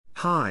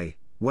Hi,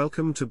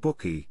 welcome to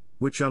Bookie,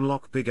 which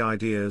unlock big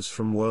ideas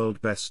from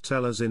world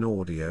bestsellers in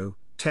audio,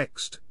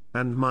 text,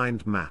 and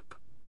mind map.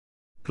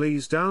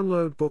 Please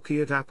download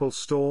Bookie at Apple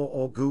Store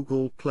or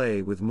Google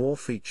Play with more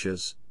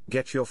features.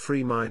 Get your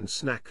free mind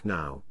snack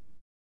now.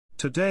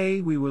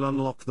 Today we will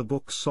unlock the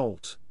book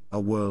Salt, A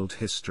World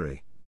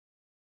History.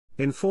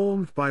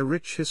 Informed by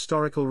rich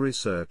historical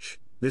research,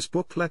 this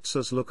book lets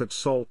us look at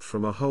salt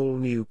from a whole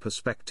new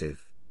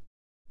perspective.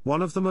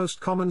 One of the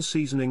most common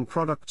seasoning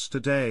products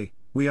today,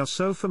 we are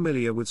so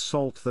familiar with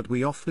salt that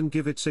we often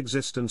give its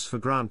existence for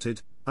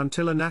granted,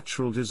 until a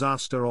natural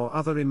disaster or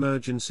other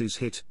emergencies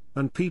hit,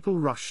 and people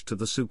rush to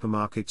the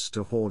supermarkets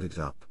to hoard it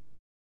up.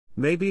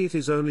 Maybe it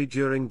is only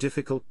during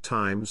difficult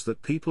times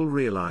that people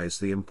realize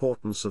the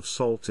importance of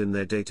salt in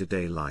their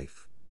day-to-day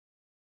life.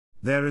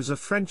 There is a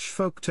French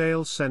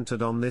folktale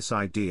centered on this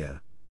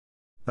idea.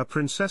 A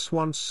princess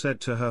once said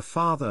to her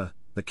father,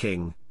 the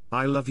king,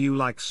 "I love you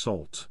like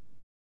salt."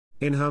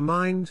 In her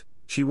mind,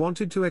 she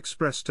wanted to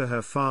express to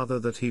her father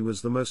that he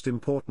was the most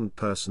important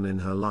person in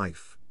her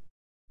life.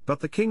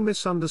 But the king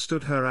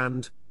misunderstood her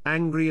and,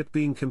 angry at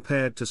being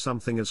compared to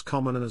something as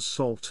common as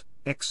salt,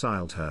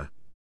 exiled her.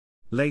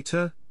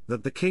 Later,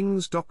 the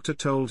king's doctor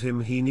told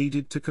him he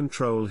needed to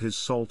control his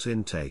salt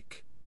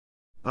intake.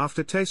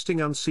 After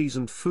tasting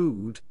unseasoned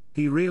food,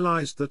 he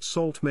realized that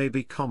salt may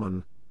be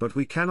common, but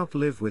we cannot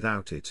live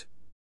without it.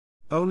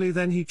 Only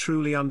then he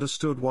truly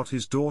understood what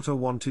his daughter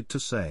wanted to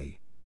say.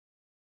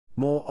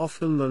 More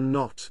often than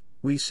not,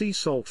 we see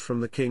salt from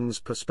the king's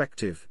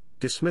perspective,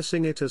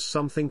 dismissing it as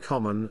something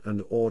common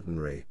and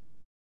ordinary.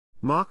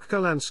 Mark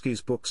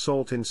Kurlansky's book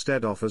Salt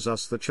instead offers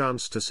us the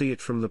chance to see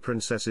it from the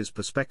princess's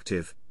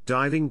perspective,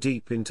 diving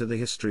deep into the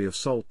history of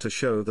salt to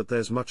show that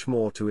there's much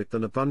more to it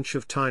than a bunch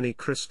of tiny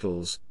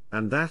crystals,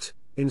 and that,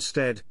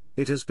 instead,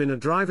 it has been a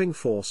driving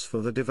force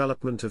for the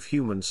development of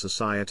human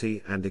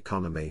society and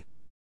economy.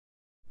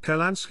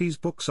 Kurlansky's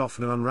books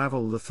often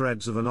unravel the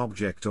threads of an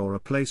object or a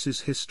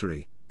place's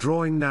history,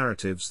 drawing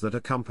narratives that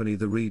accompany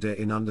the reader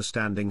in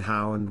understanding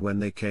how and when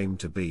they came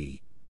to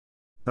be.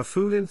 A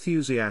food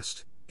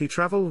enthusiast, he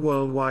traveled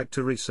worldwide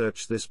to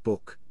research this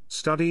book,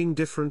 studying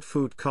different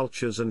food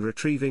cultures and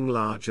retrieving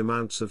large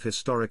amounts of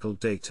historical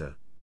data.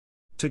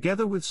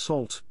 Together with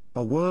Salt,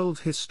 A World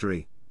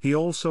History, he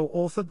also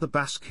authored The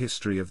Basque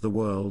History of the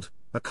World,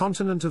 A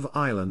Continent of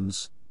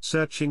Islands,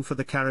 Searching for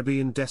the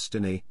Caribbean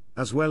Destiny,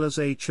 as well as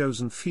A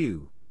Chosen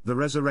Few, The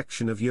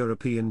Resurrection of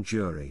European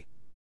Jewry.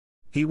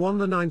 He won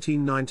the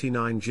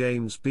 1999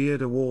 James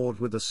Beard Award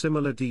with a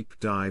similar deep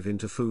dive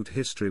into food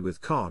history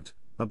with Cod,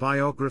 a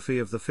biography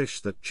of the fish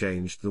that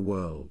changed the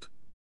world.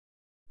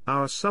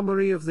 Our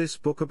summary of this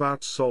book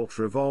about salt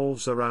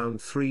revolves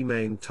around three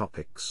main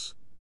topics.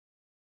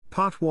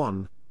 Part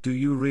 1, Do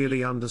you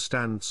really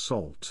understand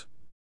salt?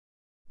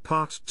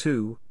 Part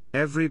 2,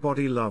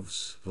 Everybody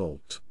loves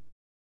salt.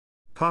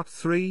 Part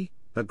 3,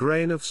 A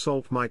grain of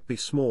salt might be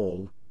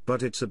small,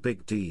 but it's a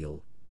big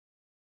deal.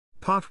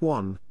 Part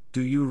 1,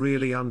 Do you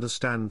really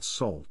understand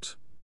salt?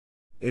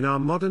 In our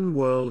modern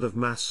world of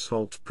mass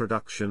salt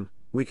production,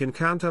 we can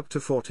count up to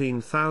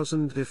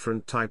 14,000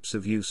 different types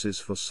of uses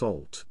for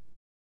salt.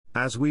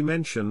 As we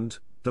mentioned,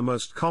 the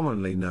most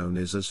commonly known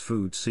is as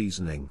food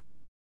seasoning.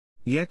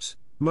 Yet,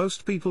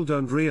 most people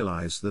don't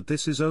realize that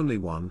this is only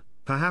one,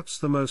 perhaps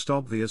the most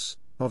obvious,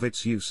 of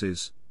its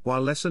uses,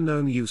 while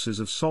lesser-known uses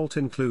of salt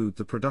include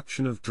the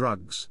production of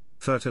drugs,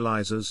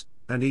 fertilizers,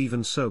 and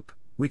even soap.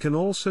 We can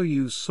also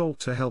use salt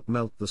to help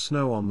melt the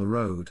snow on the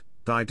road,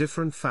 dye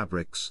different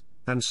fabrics,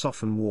 and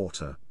soften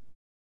water.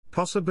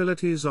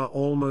 Possibilities are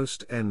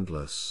almost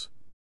endless.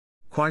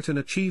 Quite an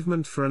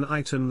achievement for an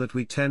item that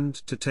we tend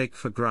to take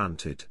for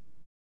granted.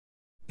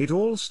 It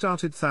all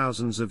started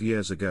thousands of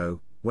years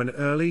ago, when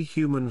early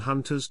human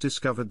hunters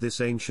discovered this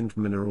ancient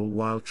mineral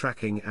while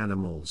tracking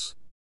animals.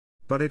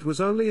 But it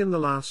was only in the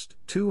last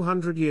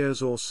 200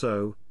 years or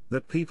so,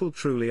 that people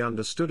truly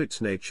understood its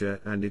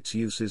nature and its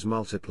uses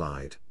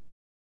multiplied.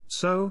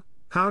 So,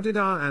 how did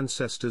our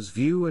ancestors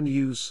view and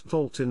use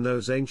salt in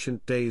those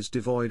ancient days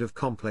devoid of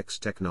complex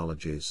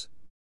technologies?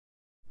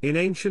 In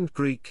ancient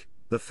Greek,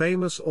 the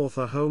famous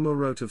author Homer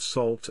wrote of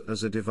salt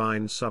as a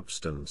divine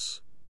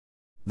substance.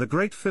 The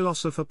great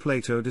philosopher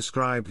Plato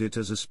described it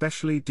as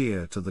especially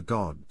dear to the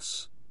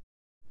gods.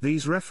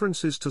 These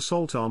references to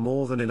salt are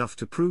more than enough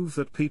to prove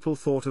that people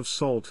thought of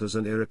salt as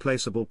an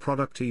irreplaceable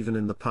product even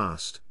in the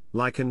past,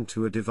 likened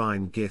to a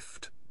divine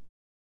gift.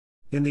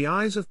 In the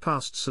eyes of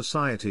past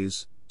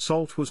societies,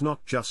 salt was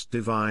not just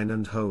divine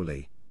and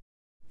holy.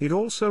 It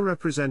also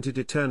represented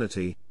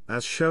eternity,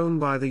 as shown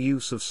by the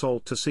use of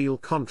salt to seal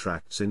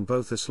contracts in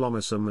both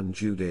Islamism and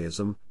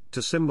Judaism,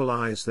 to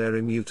symbolize their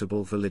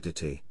immutable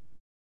validity.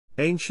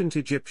 Ancient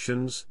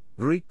Egyptians,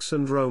 Greeks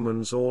and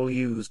Romans all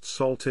used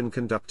salt in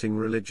conducting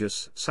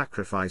religious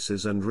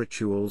sacrifices and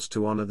rituals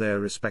to honor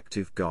their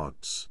respective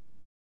gods.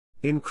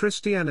 In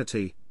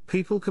Christianity,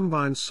 people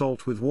combine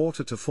salt with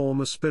water to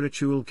form a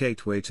spiritual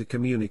gateway to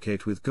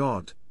communicate with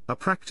God, a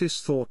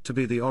practice thought to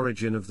be the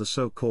origin of the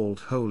so-called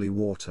holy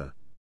water.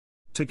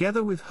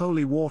 Together with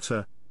holy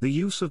water, The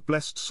use of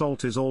blessed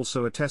salt is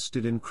also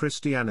attested in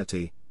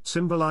Christianity,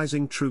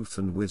 symbolizing truth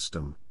and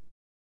wisdom.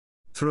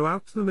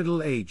 Throughout the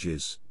Middle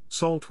Ages,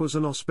 salt was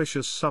an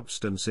auspicious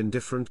substance in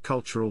different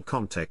cultural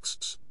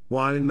contexts,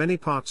 while in many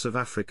parts of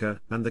Africa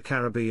and the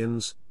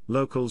Caribbean,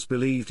 locals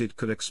believed it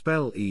could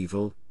expel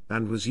evil,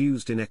 and was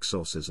used in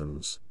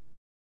exorcisms.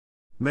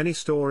 Many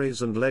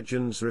stories and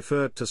legends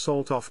referred to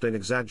salt often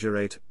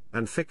exaggerate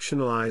and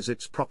fictionalize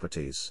its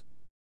properties.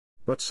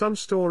 But some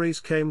stories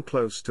came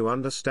close to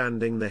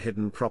understanding the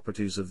hidden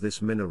properties of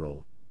this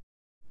mineral.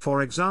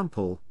 For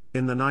example,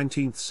 in the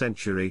 19th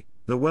century,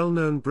 the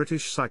well-known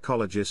British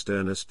psychologist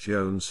Ernest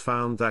Jones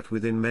found that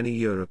within many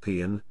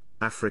European,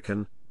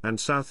 African, and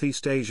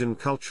Southeast Asian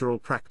cultural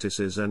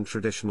practices and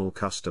traditional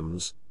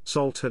customs,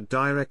 salt had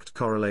direct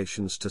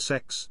correlations to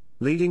sex,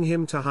 leading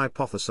him to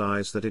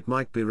hypothesize that it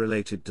might be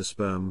related to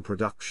sperm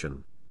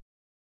production.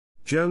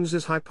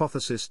 Jones's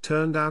hypothesis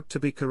turned out to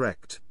be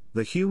correct.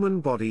 The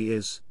human body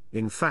is,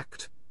 in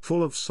fact,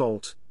 full of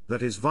salt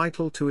that is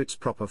vital to its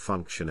proper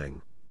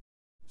functioning.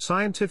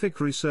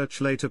 Scientific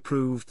research later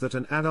proved that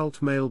an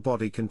adult male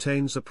body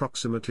contains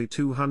approximately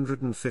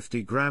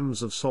 250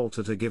 grams of salt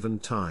at a given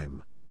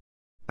time.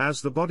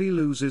 As the body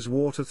loses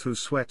water through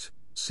sweat,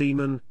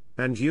 semen,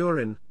 and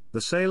urine,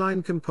 the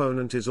saline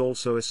component is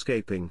also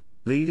escaping,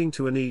 leading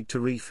to a need to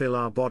refill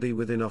our body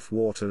with enough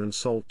water and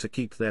salt to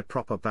keep their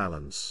proper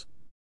balance.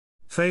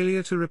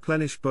 Failure to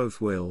replenish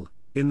both will,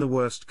 in the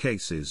worst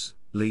cases,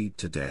 lead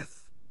to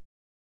death.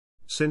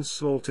 Since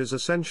salt is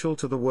essential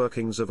to the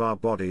workings of our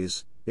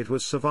bodies, it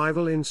was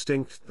survival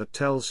instinct that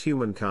tells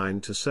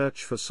humankind to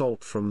search for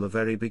salt from the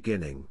very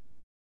beginning.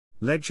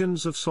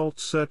 Legends of salt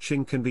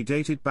searching can be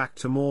dated back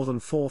to more than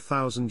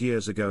 4,000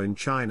 years ago in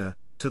China,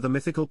 to the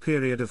mythical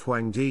period of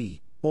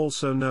Huangdi,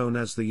 also known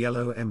as the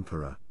Yellow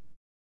Emperor.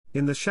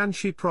 In the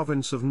Shanxi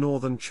province of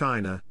northern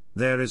China,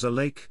 there is a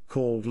lake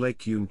called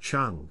Lake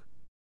Yunchang.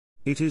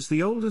 It is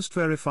the oldest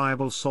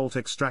verifiable salt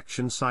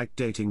extraction site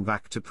dating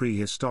back to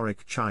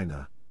prehistoric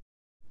China.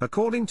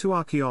 According to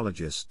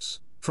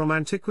archaeologists, from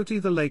antiquity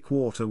the lake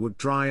water would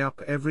dry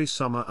up every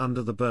summer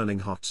under the burning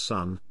hot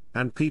sun,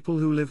 and people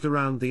who lived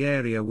around the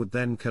area would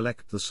then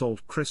collect the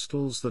salt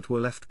crystals that were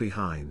left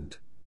behind.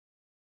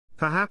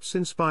 Perhaps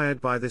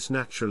inspired by this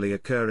naturally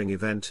occurring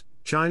event,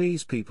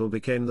 Chinese people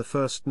became the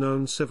first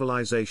known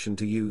civilization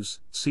to use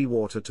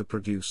seawater to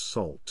produce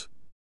salt.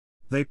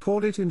 They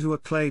poured it into a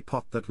clay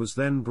pot that was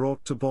then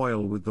brought to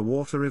boil with the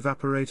water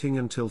evaporating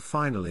until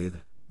finally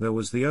there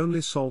was the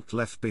only salt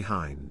left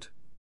behind.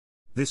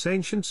 This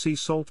ancient sea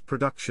salt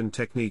production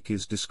technique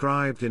is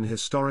described in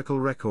historical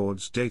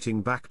records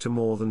dating back to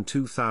more than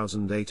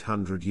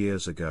 2,800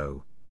 years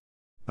ago.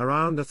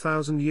 Around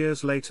 1,000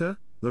 years later,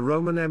 the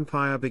Roman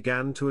Empire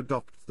began to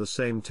adopt the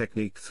same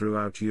technique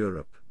throughout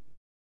Europe.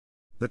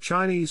 The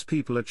Chinese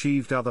people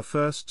achieved other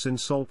firsts in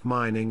salt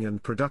mining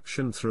and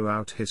production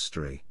throughout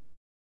history.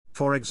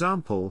 For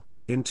example,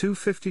 in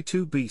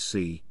 252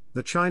 BC,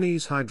 the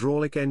Chinese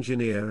hydraulic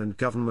engineer and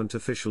government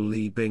official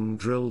Li Bing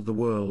drilled the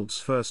world's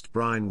first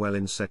brine well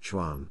in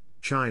Sichuan,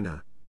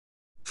 China.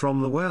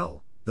 From the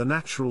well, the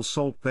natural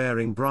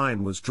salt-bearing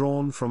brine was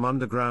drawn from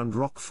underground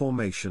rock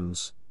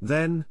formations,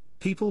 then,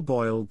 people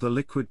boiled the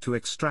liquid to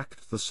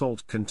extract the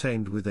salt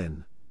contained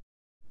within.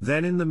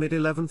 Then in the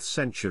mid-11th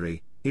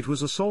century, it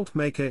was a salt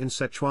maker in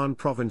Sichuan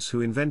province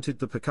who invented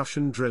the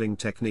percussion drilling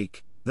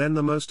technique, then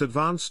the most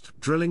advanced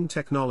drilling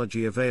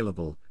technology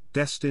available,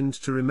 destined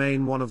to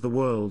remain one of the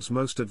world's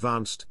most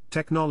advanced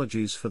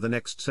technologies for the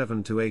next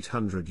 700 to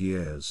 800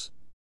 years.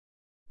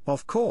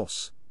 Of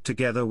course,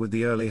 together with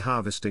the early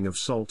harvesting of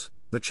salt,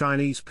 the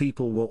Chinese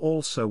people were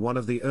also one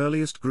of the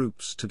earliest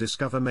groups to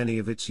discover many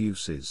of its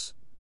uses.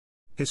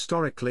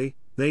 Historically,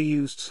 they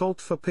used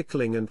salt for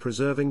pickling and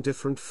preserving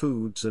different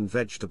foods and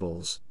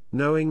vegetables,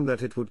 knowing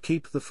that it would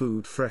keep the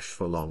food fresh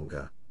for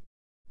longer.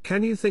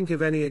 Can you think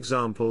of any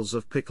examples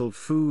of pickled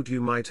food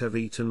you might have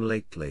eaten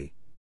lately?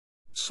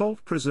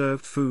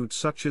 Salt-preserved foods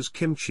such as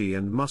kimchi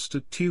and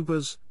mustard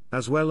tubers,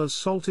 as well as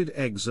salted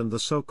eggs and the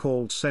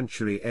so-called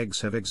century eggs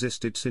have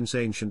existed since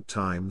ancient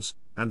times,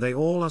 and they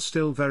all are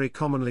still very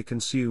commonly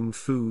consumed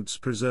foods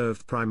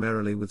preserved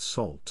primarily with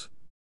salt.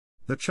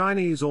 The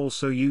Chinese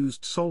also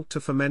used salt to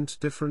ferment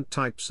different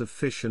types of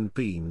fish and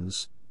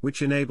beans,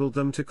 which enabled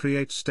them to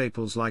create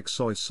staples like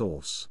soy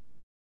sauce.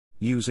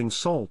 Using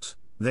salt,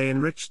 they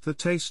enriched the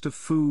taste of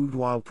food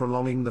while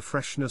prolonging the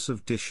freshness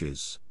of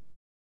dishes.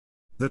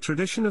 The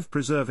tradition of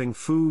preserving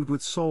food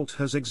with salt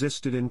has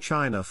existed in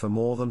China for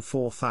more than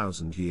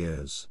 4,000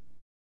 years.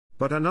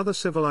 But another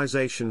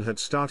civilization had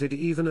started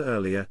even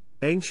earlier.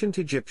 Ancient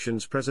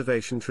Egyptians'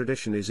 preservation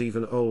tradition is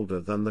even older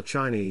than the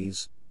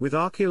Chinese, with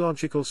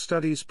archaeological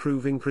studies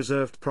proving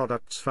preserved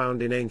products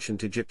found in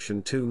ancient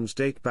Egyptian tombs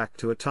date back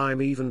to a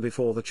time even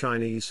before the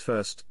Chinese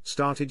first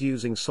started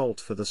using salt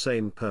for the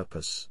same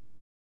purpose.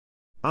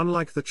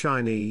 Unlike the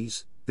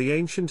Chinese, the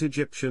ancient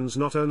Egyptians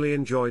not only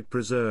enjoyed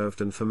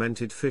preserved and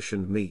fermented fish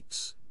and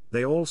meats,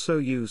 they also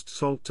used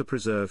salt to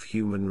preserve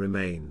human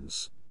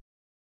remains.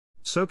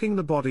 Soaking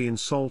the body in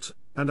salt,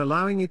 and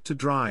allowing it to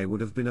dry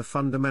would have been a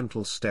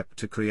fundamental step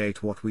to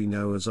create what we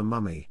know as a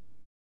mummy.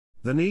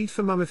 The need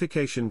for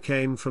mummification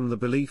came from the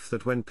belief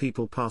that when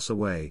people pass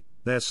away,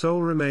 their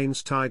soul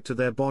remains tied to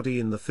their body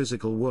in the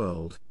physical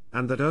world,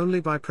 and that only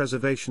by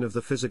preservation of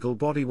the physical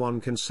body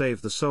one can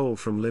save the soul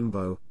from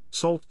limbo.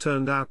 Salt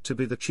turned out to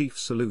be the chief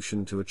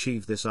solution to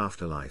achieve this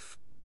afterlife.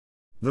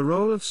 The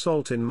role of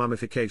salt in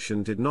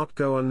mummification did not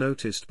go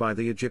unnoticed by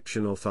the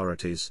Egyptian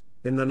authorities.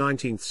 In the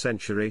 19th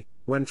century,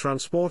 when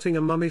transporting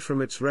a mummy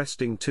from its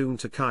resting tomb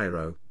to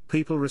Cairo,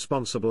 people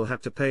responsible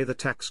had to pay the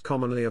tax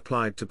commonly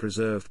applied to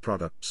preserved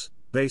products,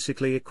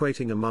 basically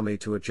equating a mummy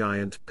to a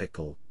giant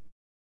pickle.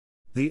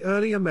 The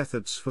earlier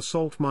methods for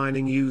salt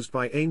mining used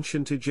by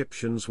ancient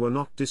Egyptians were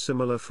not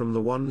dissimilar from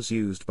the ones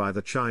used by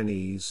the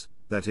Chinese,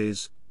 that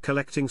is,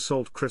 collecting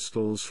salt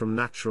crystals from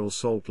natural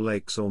salt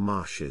lakes or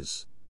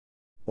marshes.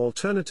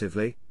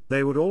 Alternatively,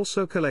 they would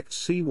also collect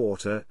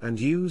seawater and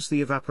use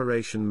the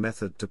evaporation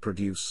method to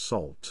produce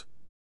salt.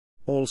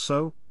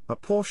 Also, a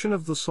portion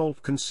of the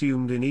salt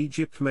consumed in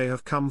Egypt may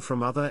have come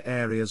from other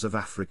areas of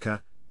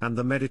Africa and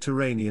the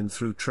Mediterranean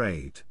through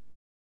trade.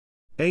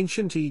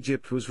 Ancient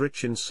Egypt was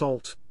rich in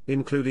salt,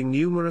 including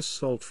numerous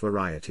salt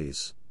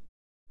varieties.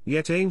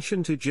 Yet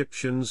ancient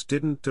Egyptians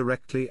didn't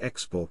directly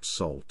export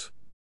salt.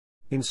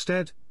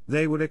 Instead,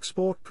 they would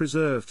export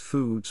preserved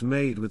foods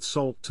made with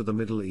salt to the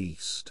Middle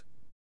East.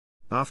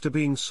 After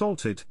being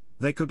salted,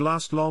 they could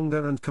last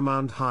longer and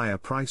command higher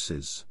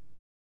prices.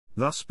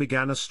 Thus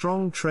began a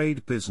strong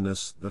trade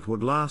business that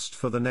would last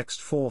for the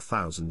next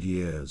 4,000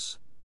 years.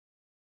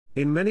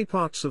 In many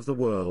parts of the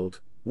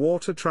world,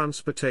 water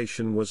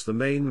transportation was the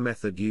main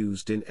method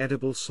used in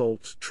edible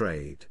salt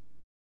trade.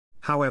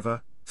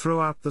 However,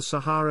 throughout the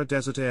Sahara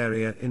Desert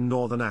area in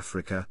northern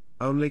Africa,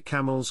 only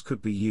camels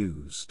could be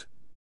used.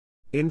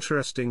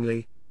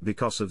 Interestingly,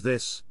 because of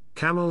this,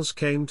 camels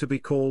came to be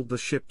called the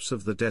ships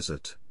of the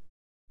desert.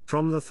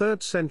 From the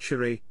 3rd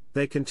century,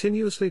 they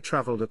continuously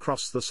traveled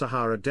across the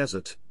Sahara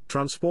Desert,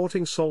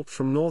 transporting salt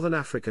from northern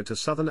Africa to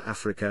southern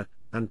Africa,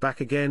 and back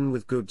again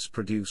with goods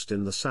produced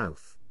in the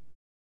south.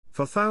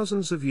 For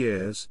thousands of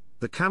years,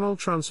 the camel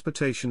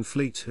transportation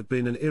fleet had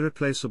been an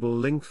irreplaceable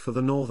link for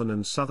the northern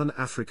and southern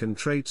African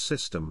trade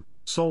system.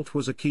 Salt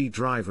was a key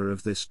driver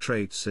of this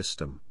trade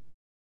system.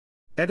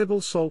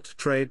 Edible salt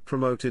trade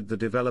promoted the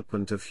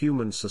development of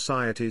human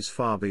societies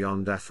far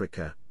beyond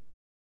Africa.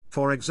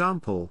 For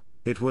example,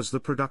 it was the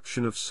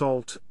production of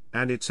salt,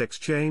 and its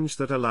exchange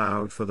that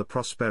allowed for the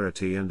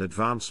prosperity and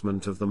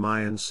advancement of the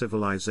Mayan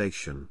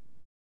civilization.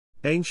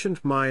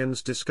 Ancient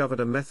Mayans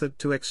discovered a method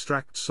to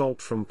extract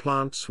salt from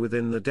plants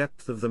within the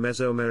depth of the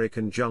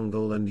Mesoamerican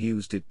jungle and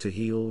used it to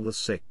heal the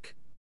sick.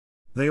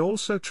 They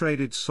also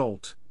traded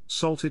salt,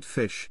 salted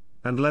fish,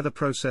 and leather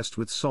processed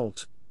with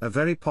salt, a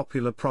very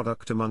popular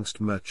product amongst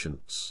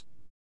merchants.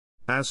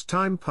 As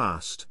time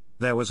passed,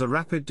 there was a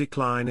rapid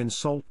decline in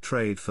salt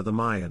trade for the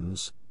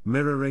Mayans,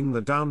 mirroring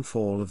the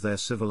downfall of their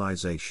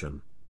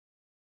civilization.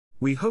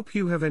 We hope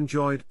you have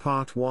enjoyed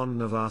part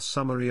 1 of our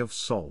summary of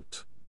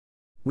salt.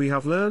 We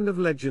have learned of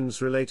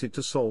legends related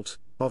to salt,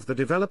 of the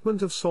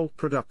development of salt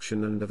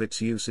production and of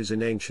its uses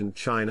in ancient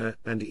China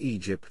and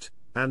Egypt,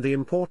 and the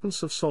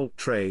importance of salt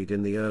trade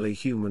in the early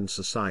human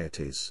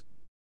societies.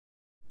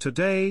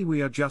 Today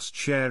we are just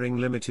sharing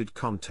limited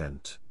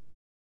content.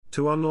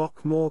 To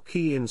unlock more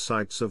key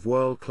insights of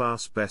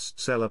world-class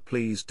bestseller,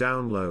 please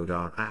download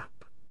our app.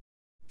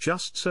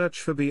 Just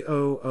search for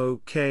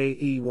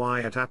BOOKEY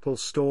at Apple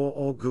Store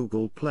or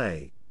Google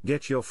Play.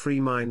 Get your free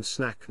mind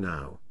snack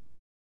now.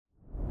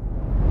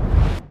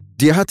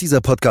 Dir hat dieser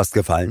Podcast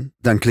gefallen?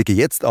 Dann klicke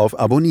jetzt auf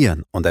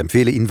Abonnieren und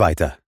empfehle ihn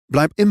weiter.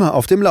 Bleib immer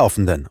auf dem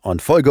Laufenden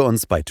und folge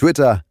uns bei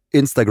Twitter,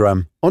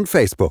 Instagram und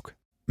Facebook.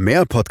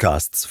 Mehr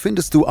Podcasts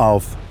findest du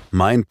auf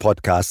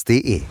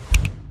meinpodcast.de.